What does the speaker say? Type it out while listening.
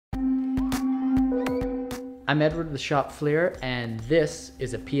I'm Edward with ShopFLIR, and this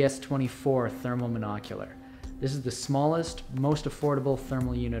is a PS24 thermal monocular. This is the smallest, most affordable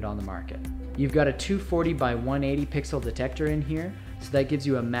thermal unit on the market. You've got a 240 by 180 pixel detector in here, so that gives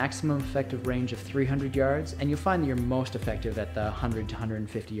you a maximum effective range of 300 yards, and you'll find that you're most effective at the 100 to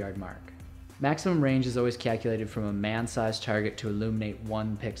 150 yard mark. Maximum range is always calculated from a man-sized target to illuminate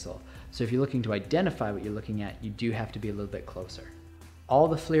 1 pixel, so if you're looking to identify what you're looking at, you do have to be a little bit closer. All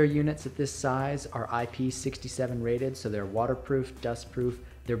the FLIR units at this size are IP67 rated, so they're waterproof, dustproof,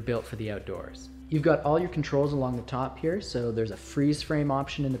 they're built for the outdoors. You've got all your controls along the top here, so there's a freeze frame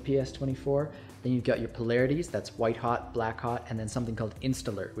option in the PS24, then you've got your polarities, that's white hot, black hot, and then something called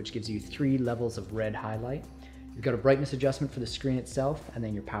Insta-Alert, which gives you 3 levels of red highlight. You've got a brightness adjustment for the screen itself, and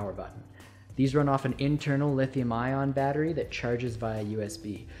then your power button. These run off an internal lithium-ion battery that charges via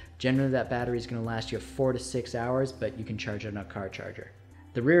USB. Generally that battery is going to last you 4 to 6 hours, but you can charge it on a car charger.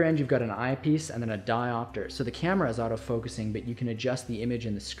 The rear end, you've got an eyepiece and then a diopter. So the camera is autofocusing, but you can adjust the image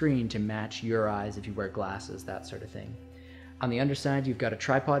in the screen to match your eyes if you wear glasses, that sort of thing. On the underside, you've got a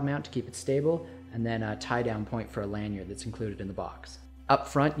tripod mount to keep it stable, and then a tie-down point for a lanyard that's included in the box. Up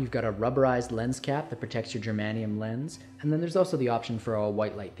front, you've got a rubberized lens cap that protects your germanium lens, and then there's also the option for a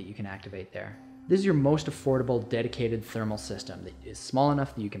white light that you can activate there. This is your most affordable dedicated thermal system that is small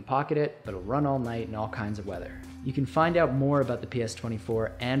enough that you can pocket it, but it'll run all night in all kinds of weather. You can find out more about the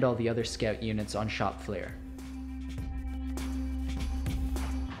PS24 and all the other Scout units on ShopFLIR.